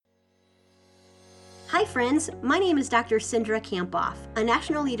Hi friends, my name is Dr. Cindra Kampoff, a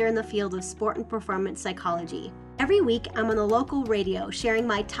national leader in the field of sport and performance psychology. Every week, I'm on the local radio sharing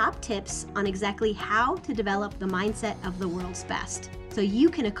my top tips on exactly how to develop the mindset of the world's best, so you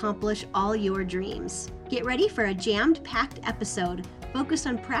can accomplish all your dreams. Get ready for a jammed-packed episode focused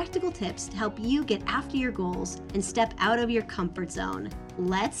on practical tips to help you get after your goals and step out of your comfort zone.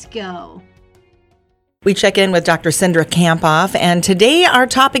 Let's go. We check in with Dr. Cindra Kampoff, and today our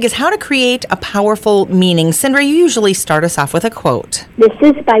topic is how to create a powerful meaning. Cindra, you usually start us off with a quote. This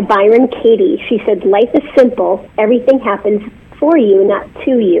is by Byron Katie. She said, "Life is simple. Everything happens for you, not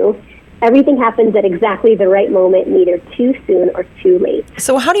to you. Everything happens at exactly the right moment, neither too soon or too late."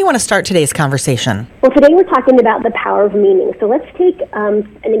 So how do you want to start today's conversation? Well, today we're talking about the power of meaning. So let's take an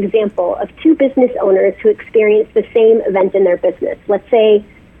example of two business owners who experienced the same event in their business. Let's say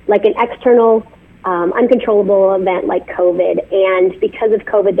like an external uncontrollable event like COVID, and because of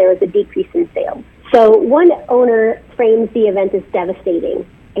COVID, there was a decrease in sales. So one owner frames the event as devastating,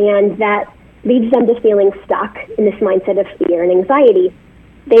 and that leads them to feeling stuck in this mindset of fear and anxiety.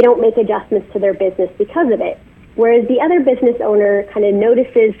 They don't make adjustments to their business because of it. Whereas the other business owner kind of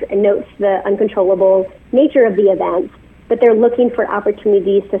notices and notes the uncontrollable nature of the event, but they're looking for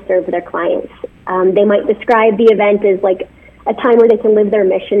opportunities to serve their clients. They might describe the event as like a time where they can live their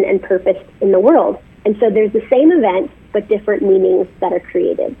mission and purpose in the world. And so there's the same event, but different meanings that are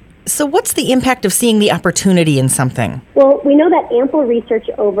created. So what's the impact of seeing the opportunity in something? Well, we know that ample research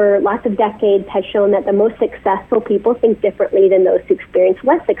over lots of decades has shown that the most successful people think differently than those who experience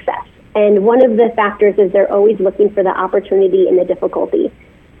less success. And one of the factors is they're always looking for the opportunity in the difficulty.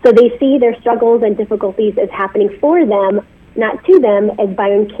 So they see their struggles and difficulties as happening for them, not to them, as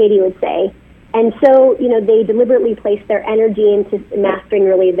Byron Katie would say. And so, they deliberately place their energy into mastering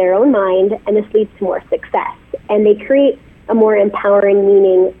really their own mind, and this leads to more success. And they create a more empowering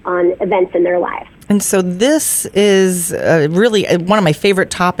meaning on events in their lives. And so this is really one of my favorite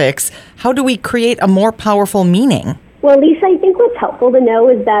topics. How do we create a more powerful meaning? Well, Lisa, I think what's helpful to know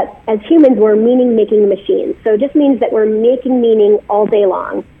is that as humans, we're meaning-making machines. So it just means that we're making meaning all day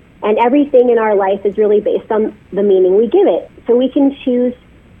long. And everything in our life is really based on the meaning we give it. So we can choose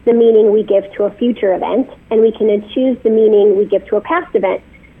the meaning we give to a future event, and we can choose the meaning we give to a past event.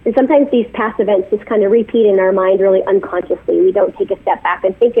 And sometimes these past events just kind of repeat in our mind really unconsciously. We don't take a step back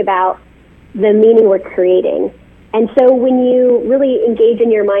and think about the meaning we're creating. And so when you really engage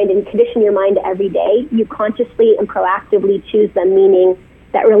in your mind and condition your mind every day, you consciously and proactively choose the meaning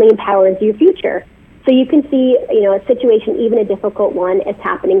that really empowers your future. So you can see, a situation, even a difficult one, is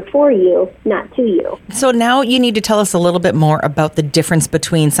happening for you, not to you. So now you need to tell us a little bit more about the difference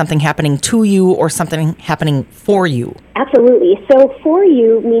between something happening to you or something happening for you. Absolutely. So for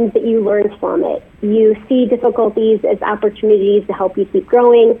you means that you learn from it. You see difficulties as opportunities to help you keep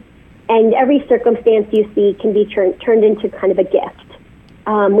growing, and every circumstance you see can be turned into kind of a gift.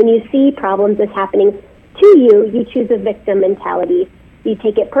 When you see problems as happening to you, you choose a victim mentality. You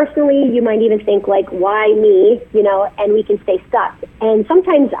take it personally. You might even think like, why me, and we can stay stuck. And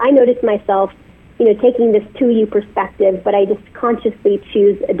sometimes I notice myself, taking this to you perspective, but I just consciously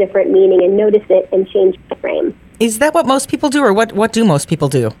choose a different meaning and notice it and change the frame. Is that what most people do, or what do most people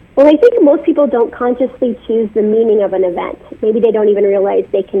do? Well, I think most people don't consciously choose the meaning of an event. Maybe they don't even realize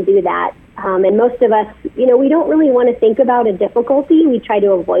they can do that. And most of us, we don't really want to think about a difficulty. We try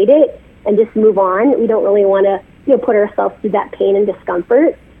to avoid it and just move on. We don't really want to put ourselves through that pain and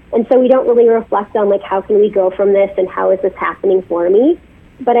discomfort. And so we don't really reflect on how can we grow from this and how is this happening for me.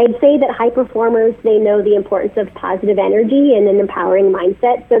 But I'd say that high performers, they know the importance of positive energy and an empowering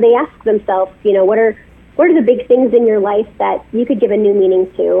mindset. So they ask themselves, what are the big things in your life that you could give a new meaning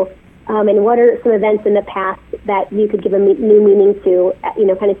to? And what are some events in the past that you could give a new meaning to,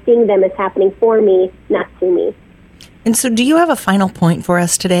 kind of seeing them as happening for me, not to me. And so do you have a final point for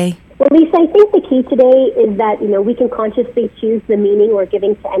us today? Well, Lisa, I think the key today is that, we can consciously choose the meaning we're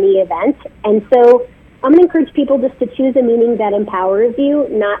giving to any event. And so I'm going to encourage people just to choose a meaning that empowers you,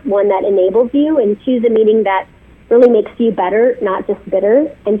 not one that enables you, and choose a meaning that really makes you better, not just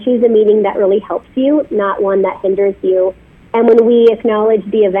bitter, and choose a meaning that really helps you, not one that hinders you. And when we acknowledge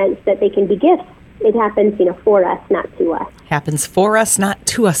the events that they can be gifts, it happens, for us, not to us. Happens for us, not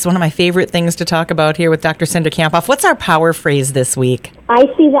to us. One of my favorite things to talk about here with Dr. Cindra Kampoff. What's our power phrase this week? I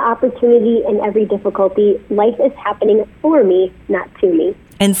see the opportunity in every difficulty. Life is happening for me, not to me.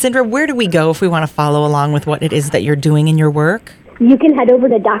 And Cindra, where do we go if we want to follow along with what it is that you're doing in your work? You can head over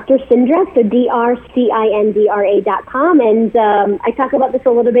to Dr. Cindra, so drcindra.com, and I talk about this a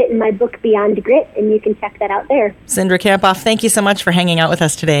little bit in my book, Beyond Grit, and you can check that out there. Cindra Kamphoff, thank you so much for hanging out with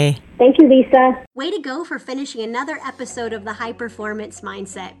us today. Thank you, Lisa. Way to go for finishing another episode of the High Performance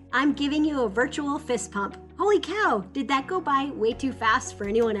Mindset. I'm giving you a virtual fist pump. Holy cow, did that go by way too fast for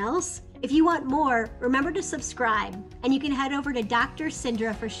anyone else? If you want more, remember to subscribe, and you can head over to Dr.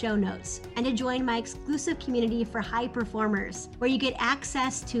 Cindra for show notes and to join my exclusive community for high performers, where you get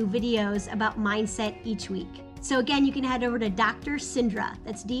access to videos about mindset each week. So again, you can head over to Dr. Cindra,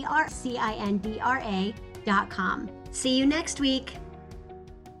 that's DrCindra.com. See you next week.